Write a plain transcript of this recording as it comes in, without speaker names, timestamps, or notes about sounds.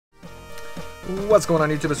What's going on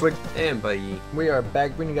YouTube, it's Twig. And buddy. We are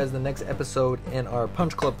back bringing you guys the next episode in our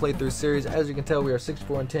Punch Club playthrough series. As you can tell, we are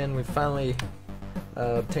 6-4-10. We finally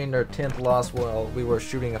obtained our 10th loss while we were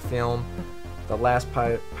shooting a film. The last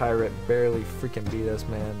pirate barely freaking beat us,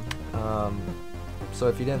 man. So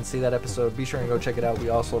if you didn't see that episode, be sure and go check it out. We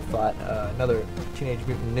also fought another Teenage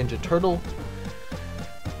Mutant Ninja Turtle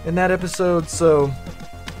in that episode. So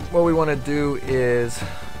what we want to do is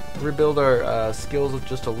rebuild our skills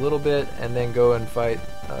just a little bit and then go and fight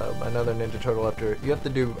another Ninja Turtle after. You have to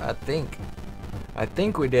do, I think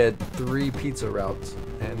we did 3 pizza routes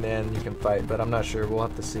and then you can fight, but I'm not sure. We'll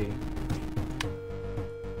have to see.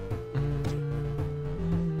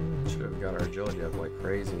 Should have got our agility up like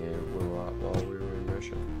crazy and it blew up while we were in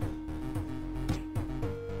mission.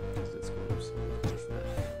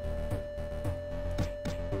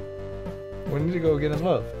 We need to go get in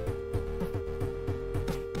love.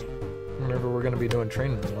 Whenever we're gonna be doing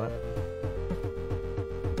training and what.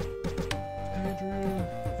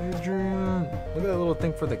 Adrian! Look at that little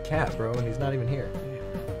thing for the cat, bro, and he's not even here.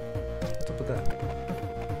 What's up with that?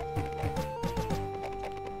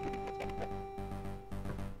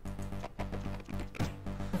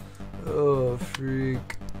 Oh,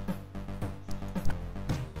 freak.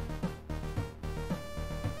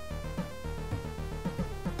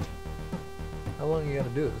 How long you gotta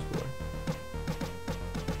do this for?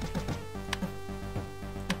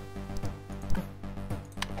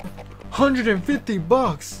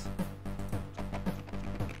 $150.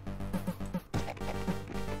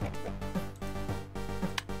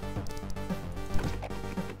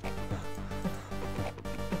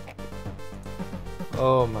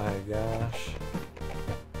 Oh my gosh.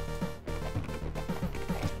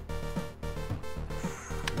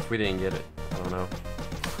 If we didn't get it, I don't know.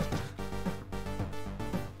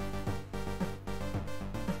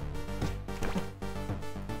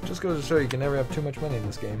 Just goes to show you can never have too much money in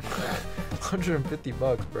this game.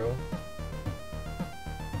 $150, bro.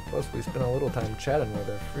 Plus we spent a little time chatting with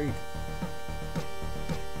her. Freak.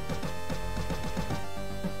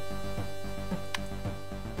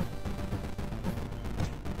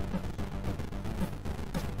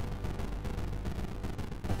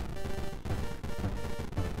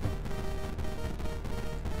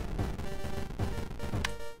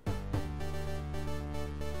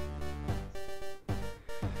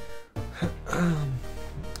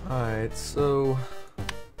 Alright, so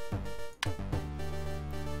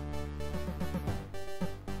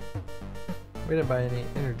we didn't buy any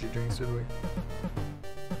energy drinks, did we? Yeah,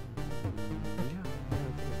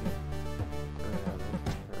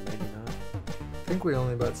 or maybe not. I think we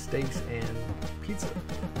only bought steaks and pizza.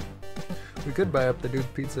 We could buy up the dude's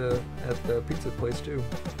pizza at the pizza place too.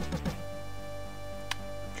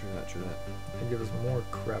 True that. And give us more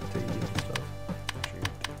crap to eat and stuff.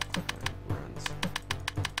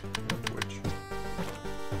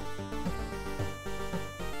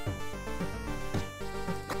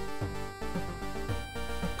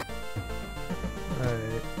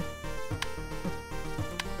 Alright.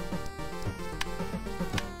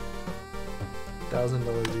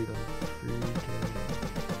 $1,000 even.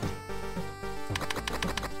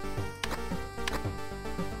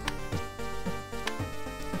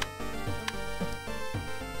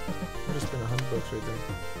 I just spent $100 right there.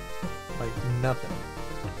 Like nothing.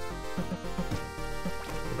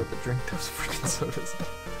 But the drink those freaking sodas.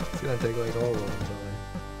 It's gonna take like all of them,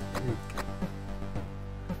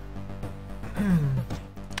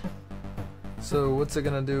 So what's it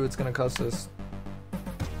gonna do? It's gonna cost us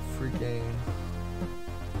freaking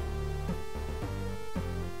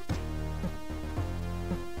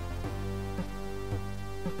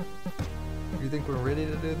You think we're ready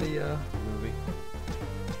to do the movie?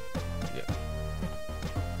 Yeah.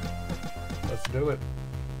 Let's do it.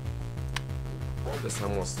 This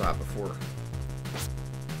time we'll stop before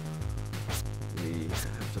we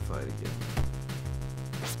have to fight again.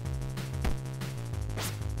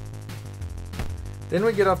 Didn't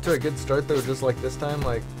we get off to a good start though, just like this time?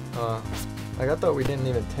 Like I thought we didn't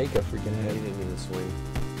even take a freaking hit. He didn't even swing.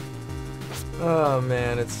 Oh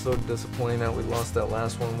man, it's so disappointing that we lost that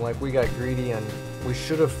last one. Like, we got greedy and we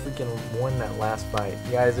should have freaking won that last fight.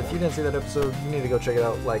 Guys, if you didn't see that episode, you need to go check it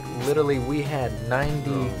out. Like, literally, we had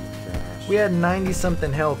 90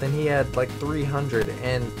 something health and he had like 300,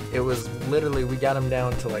 and it was literally, we got him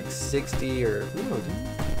down to like 60 or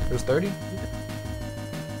it was 30.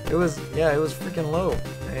 It was, yeah, it was freaking low,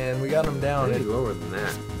 and we got him down. Maybe lower than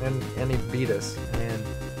that. And he beat us, and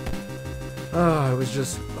it was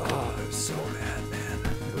just, it was so bad, man.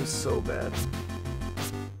 It was so bad.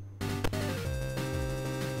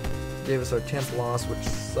 Gave us our 10th loss, which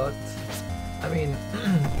sucked. I mean,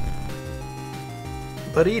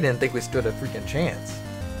 But he didn't think we stood a freaking chance.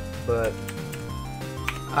 But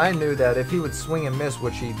I knew that if he would swing and miss,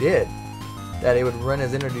 which he did, that it would run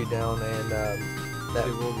his energy down, and that See,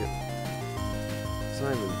 we'll get. It's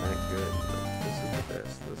not even that good. Like, this is the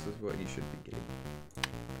best. This is what you should be getting.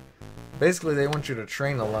 basically they want you to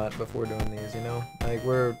train a lot before doing these, you know? Like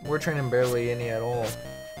we're training barely any at all.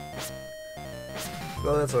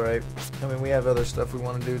 Well, that's alright. I mean, we have other stuff we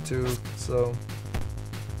want to do too, so...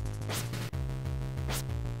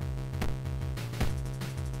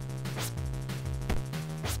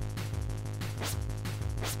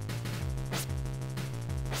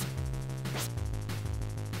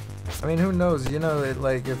 I mean, who knows, you know,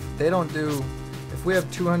 like, if they don't do... If we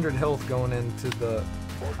have 200 health going into the...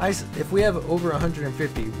 if we have over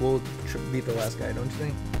 150, we'll beat the last guy, don't you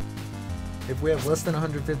think? If we have less than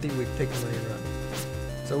 150, we take the money and run.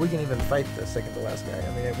 So we can even fight the second to last guy.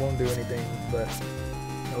 I mean, it won't do anything, but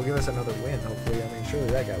it'll give us another win, hopefully. I mean, surely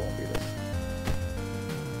that guy won't beat us.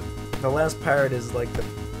 The last pirate is, like, the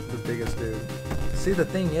biggest dude. See, the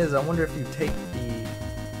thing is, I wonder if you take the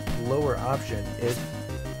lower option,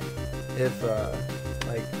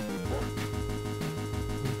 like,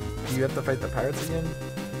 do you have to fight the pirates again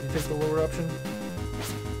if you take the lower option?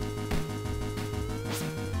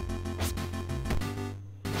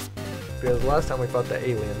 Because last time we fought the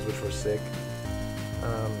aliens, which were sick.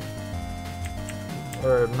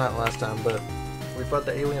 Or not last time, but we fought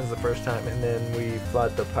the aliens the first time, and then we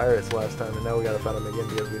fought the pirates last time, and now we gotta fight them again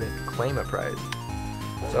because we didn't claim a prize.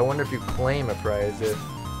 So I wonder if you claim a prize if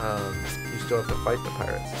you still have to fight the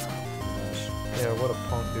pirates. Yeah, what a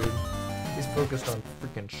punk, dude. He's focused on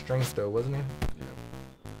freaking strength, though, wasn't he?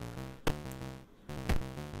 Yeah.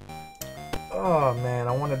 Oh man,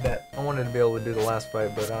 I wanted to be able to do the last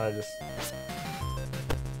fight, but I just...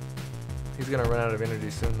 He's gonna run out of energy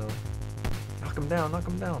soon, though. Knock him down, knock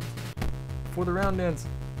him down. Before the round ends.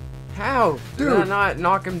 How? Dude. Did I not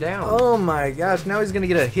knock him down? Oh my gosh, now he's gonna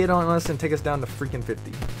get a hit on us and take us down to freaking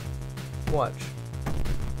 50. Watch.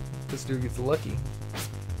 This dude gets lucky.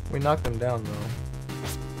 We knocked him down, though.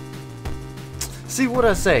 See what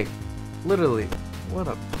I say? Literally. What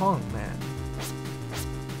a punk, man.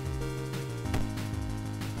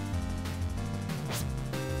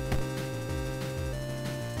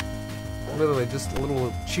 Literally, just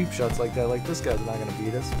little cheap shots like that. Like, this guy's not gonna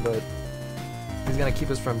beat us, but he's gonna keep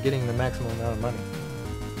us from getting the maximum amount of money.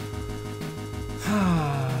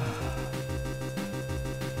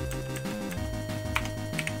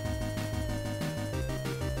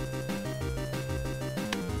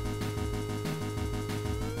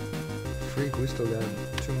 Freak, we still got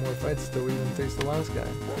 2 more fights till we even face the last guy.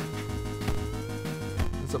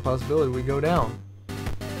 It's a possibility we go down.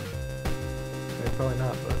 Okay, probably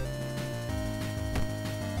not, but...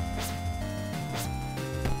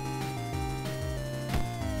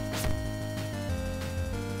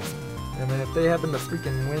 I mean, if they happen to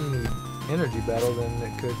freaking win the energy battle, then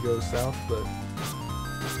it could go south, but...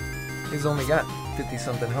 He's only got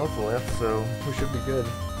 50-something health left, so we should be good.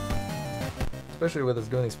 Especially with us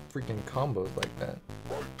doing these freaking combos like that.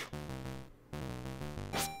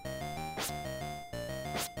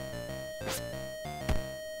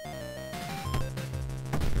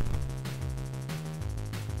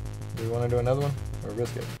 Do we want to do another one? Or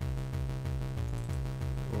risk it?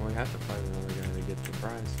 Well, we have to fight another guy to get the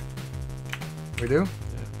prize. We do? Yeah.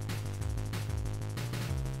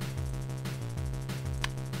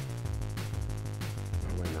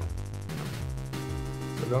 Oh, wait, no.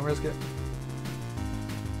 So don't risk it?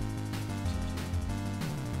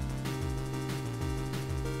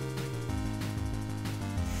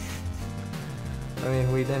 I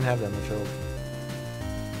mean, we didn't have that much health.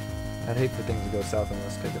 I'd hate for things to go south and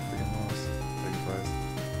let's take a freaking loss. Big prize.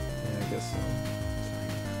 Yeah, I guess so.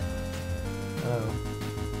 Oh.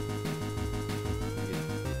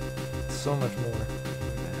 So much more.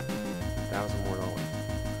 $1,000 more. I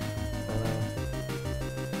know.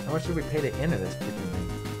 How much did we pay to enter this freaking thing?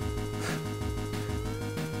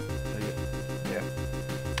 Yeah.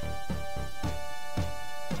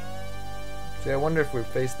 See, I wonder if we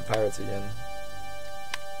face the pirates again.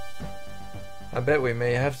 I bet we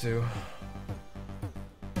may have to.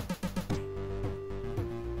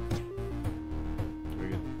 We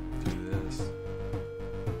could do this.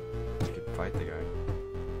 We could fight the guy.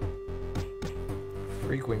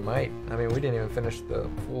 Freak, we might. I mean, we didn't even finish the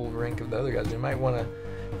full rank of the other guys. We might want to...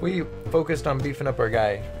 We focused on beefing up our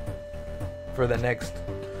guy for the next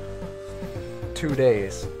 2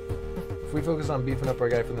 days. If we focus on beefing up our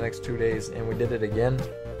guy for the next 2 days and we did it again,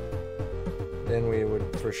 then we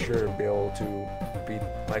would for sure be able to be...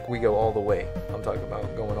 Like, we go all the way. I'm talking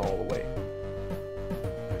about going all the way.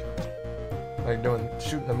 Like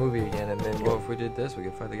shooting a movie again, and then Well, if we did this, we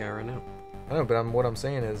could fight the guy right now. I know, but what I'm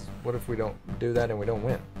saying is, what if we don't do that and we don't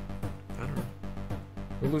win? I don't know.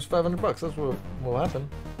 We lose $500. That's what will happen.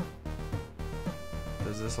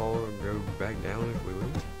 Does this all go back down if we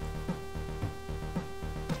lose?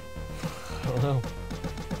 I don't know.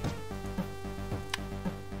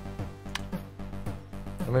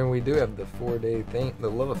 I mean, we do have the 4-day thing, the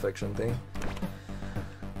love affection thing.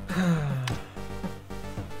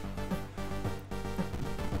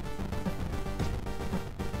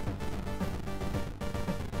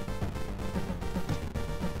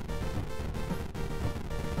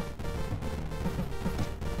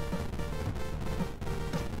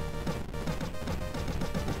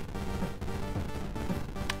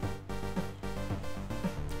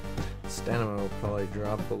 Stamina will probably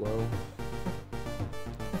drop below.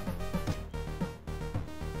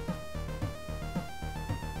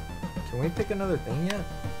 Can we pick another thing yet?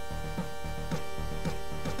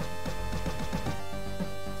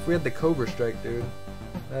 If we had the Cobra Strike, dude,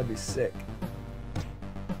 that'd be sick.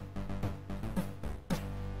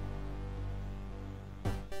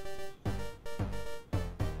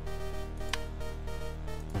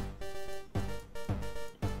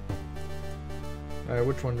 Alright,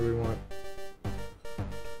 which one do we want?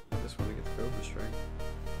 This one to get the Cobra Strike.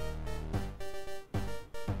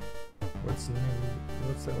 What's the name?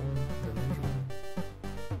 What's that one? The ninja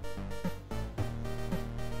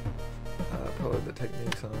one? Probably the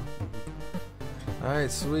techniques, huh?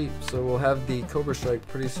 Alright, sweet. So we'll have the Cobra Strike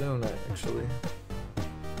pretty soon, actually.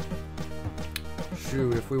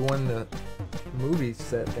 Shoot, if we won the movie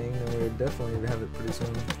set thing, then we would definitely have it pretty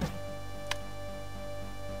soon.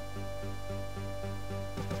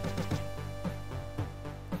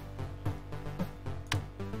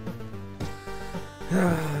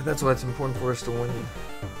 That's why it's important for us to win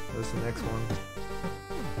this next one.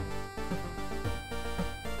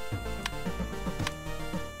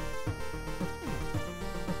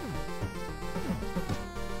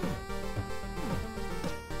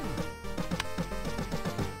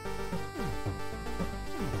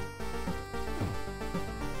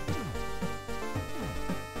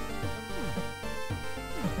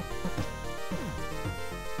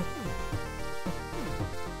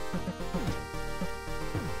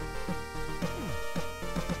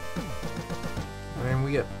 And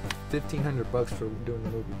we get $1,500 for doing the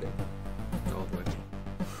movie thing. All the way.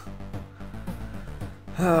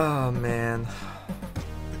 Oh man.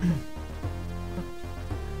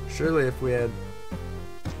 Surely if we had...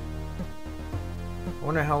 I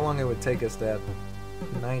wonder how long it would take us to have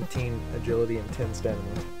 19 agility and 10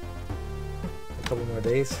 stamina. A couple more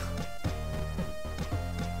days.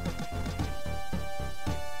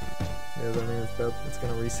 Yeah, I mean, it's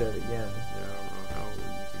gonna reset again. Yeah, I don't know how you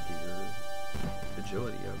could get your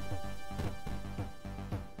agility up.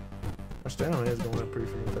 Our stamina is going up pretty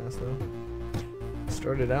freaking fast though.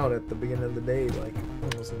 Started out at the beginning of the day like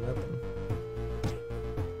almost nothing.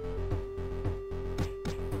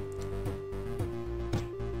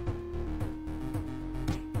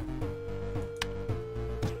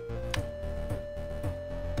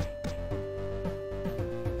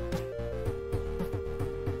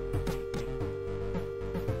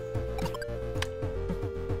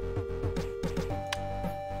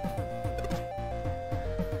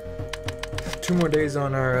 Two more days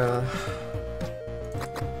on our ooh,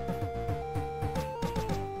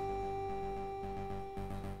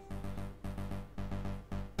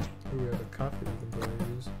 we have a coffee we can probably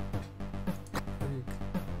use. Freak.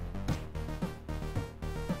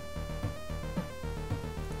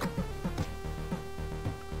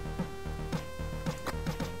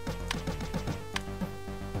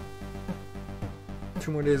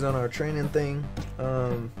 Two more days on our training thing.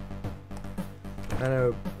 I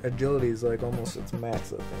know agility is like almost its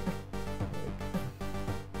max, I think.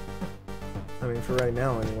 Like, I mean, for right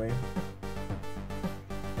now, anyway.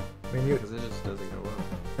 I mean, Because it just doesn't go up.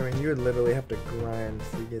 I mean, you would literally have to grind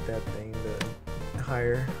to get that thing to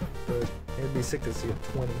higher, but it'd be sick to see it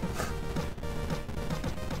 20.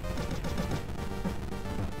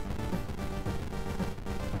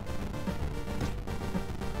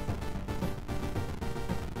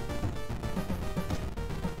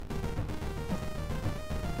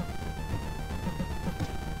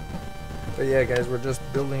 But yeah, guys, we're just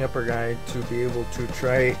building up our guy to be able to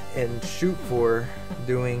try and shoot for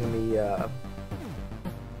doing the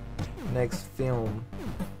next film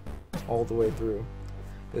all the way through.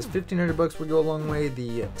 This $1,500 would go a long way,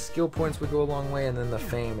 the skill points would go a long way, and then the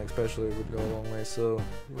fame especially would go a long way. So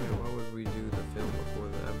Wait, why would we do the film before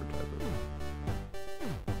the advertisement?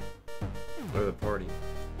 Or the party?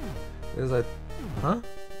 it was like, huh?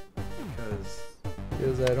 Because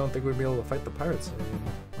Because I don't think we'd be able to fight the pirates. I mean,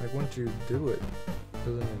 like, once you do it,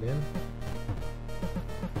 doesn't it end?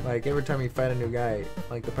 Like, every time you fight a new guy,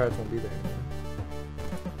 like, the pirates won't be there anymore.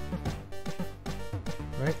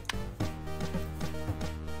 Right?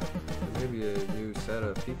 There'll give you a new set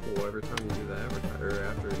of people every time you do the advertise, or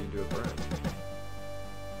after you do a prize.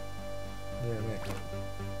 Yeah, man.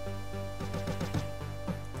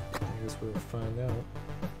 I guess we'll find out.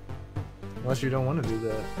 Unless you don't want to do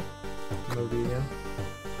that movie again.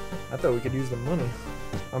 I thought we could use the money.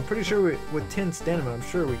 I'm pretty sure with 10 stamina, I'm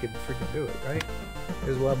sure we could freaking do it, right?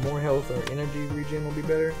 Because we'll have more health, our energy regen will be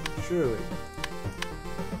better. Surely.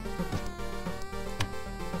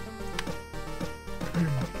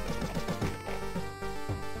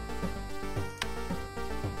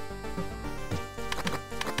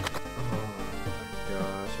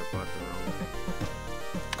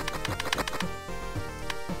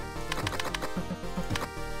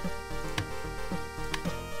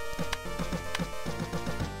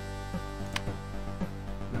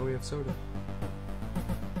 Soda.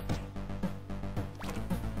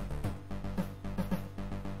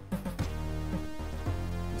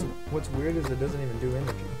 So what's weird is it doesn't even do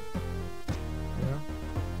energy. You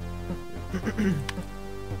know?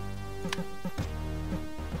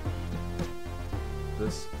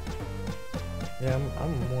 This? Yeah,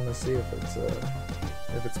 I'm want to see if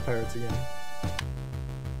it's pirates again.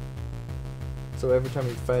 So every time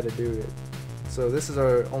you fight a dude, so this is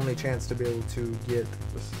our only chance to be able to get.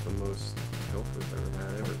 This is the most health we've ever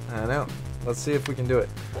had ever. I know. Let's see if we can do it.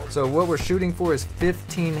 So what we're shooting for is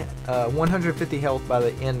 150 health by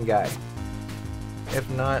the end guy. If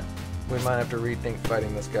not, we might have to rethink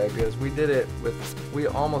fighting this guy because we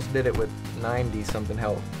almost did it with 90 something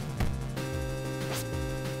health.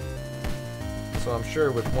 So I'm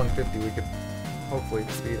sure with 150 we could hopefully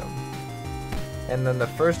beat him. And then the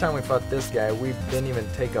first time we fought this guy, we didn't even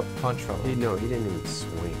take a punch from him. No, he didn't even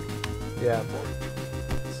swing. Yeah.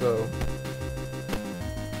 So.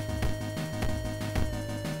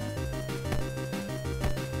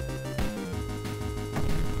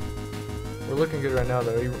 We're looking good right now,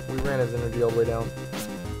 though. We ran his energy all the way down.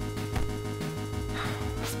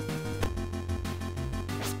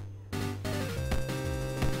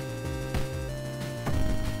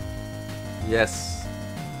 Yes.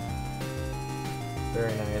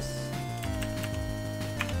 Very nice.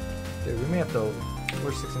 Dude, we may have to.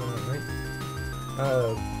 We're 69, right?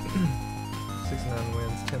 69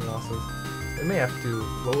 wins, 10 losses. We may have to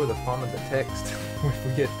lower the font of the text if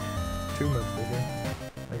we get too much bigger.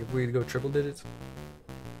 Like if we go triple digits.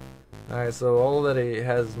 Alright, so all that he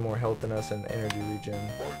has is more health than us and energy regen.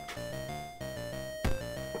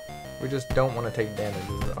 We just don't want to take damage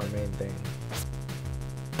is our main thing.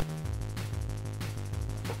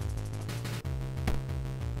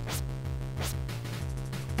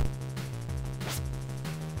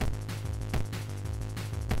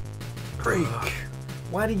 Freak.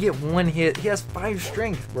 Why'd he get one hit? He has 5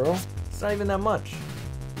 strength, bro. It's not even that much.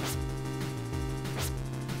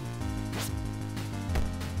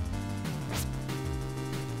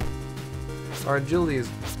 Our agility is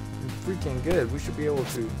freaking good. We should be able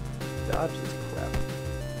to dodge this crap.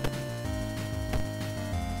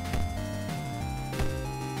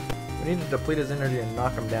 We need to deplete his energy and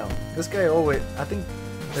knock him down. This guy always, I think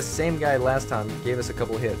the same guy last time gave us a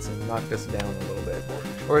couple hits and knocked us down a little bit.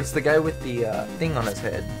 Or it's the guy with the thing on his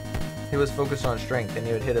head. He was focused on strength and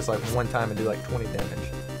he would hit us like one time and do like 20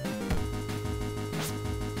 damage.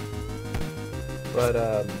 But,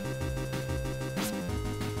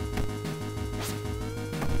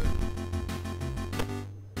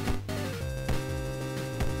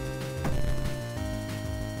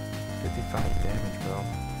 55 damage, bro.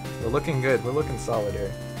 We're looking good. We're looking solid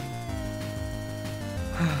here.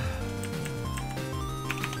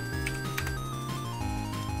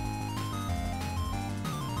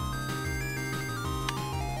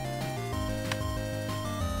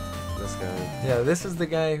 This guy. Yeah, this is the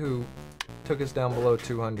guy who took us down below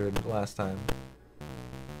 200 last time.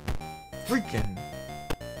 Freaking!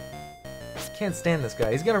 Can't stand this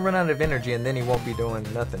guy. He's gonna run out of energy and then he won't be doing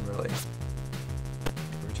nothing really.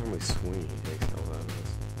 Every time we swing, he takes hell out of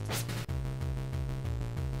us.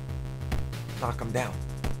 Knock him down.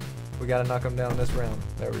 We gotta knock him down this round.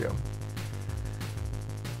 There we go.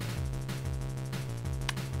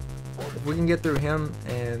 If we can get through him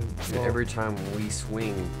and... Well, every time we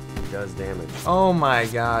swing, he does damage. Oh my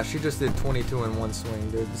gosh, he just did 22 in one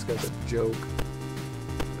swing, dude. This guy's a joke.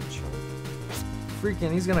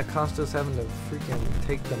 Freaking, he's gonna cost us having to freaking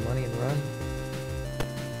take the money and run.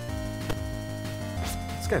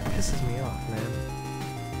 This guy pisses me off, man.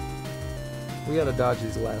 We gotta dodge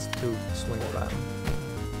these last 2 swings by him.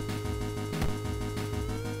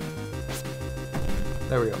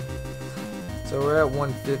 There we go. So we're at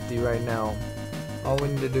 150 right now. All we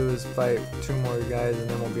need to do is fight 2 more guys and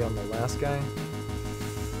then we'll be on the last guy.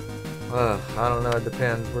 I don't know, it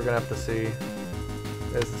depends. We're gonna have to see.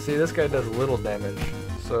 See, this guy does little damage,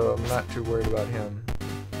 so I'm not too worried about him.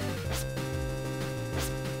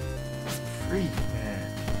 Freak,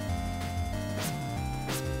 man.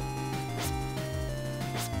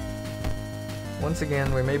 Once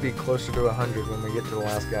again, we may be closer to 100 when we get to the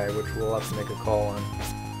last guy, which we'll have to make a call on.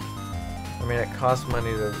 I mean, it costs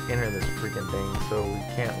money to enter this freaking thing, so we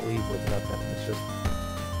can't leave with nothing. It's just...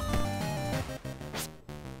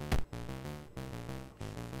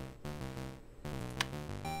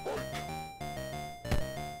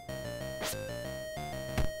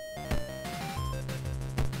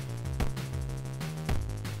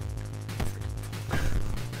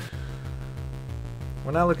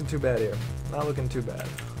 We're not looking too bad here. Not looking too bad.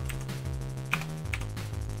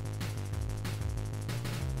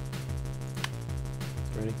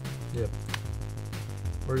 Ready? Yep.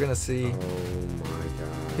 We're gonna see. Oh my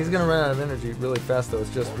god. He's gonna run out of energy really fast though.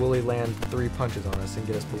 It's just will he land 3 punches on us and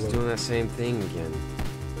get us below? He's doing that same thing again.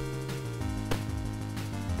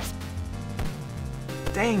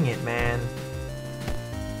 Dang it, man.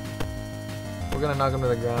 We're gonna knock him to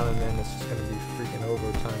the ground and then it's just gonna be freaking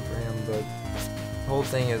overtime for him, but the whole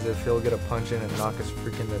thing is if he'll get a punch in and knock us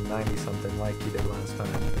freaking to 90 something like he did last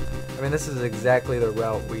time. I mean, this is exactly the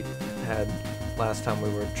route we had last time we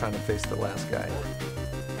were trying to face the last guy.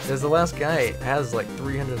 Because the last guy has like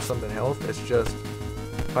 300 something health, it's just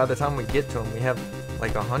by the time we get to him we have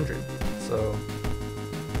like 100, so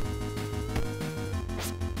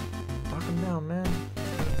knock him down, man.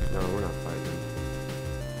 No, we're not fighting.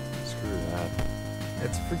 Screw that.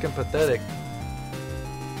 It's freaking pathetic.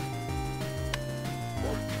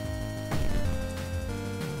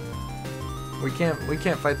 We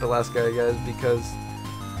can't fight the last guy, guys, because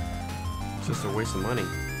It's just a waste of money.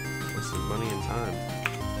 Waste of money and time.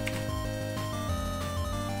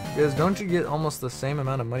 Because don't you get almost the same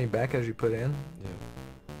amount of money back as you put in? Yeah.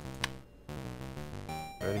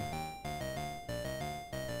 Ready?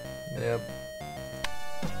 Yep.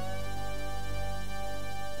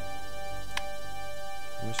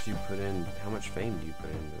 How much do you put in? How much fame do you put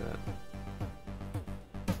into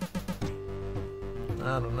that?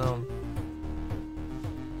 I don't know.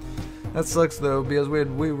 That sucks though, because we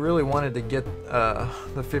really wanted to get the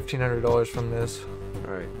 $1,500 from this.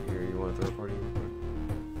 Alright, here, you want to throw a party real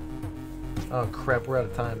quick? Oh crap, we're out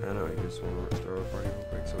of time. I know, you just want to throw a party real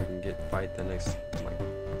quick so we can fight the next, like,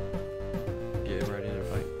 get right in and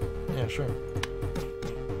fight. Yeah, sure.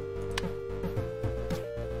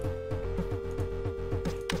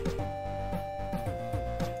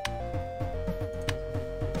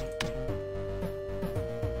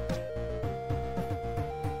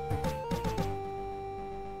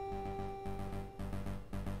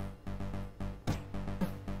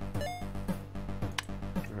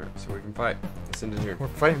 Alright, so we can fight. Let's end it here. We're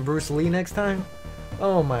fighting Bruce Lee next time?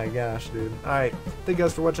 Oh my gosh, dude. Alright, thank you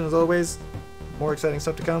guys for watching as always. More exciting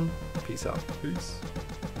stuff to come. Peace out. Peace.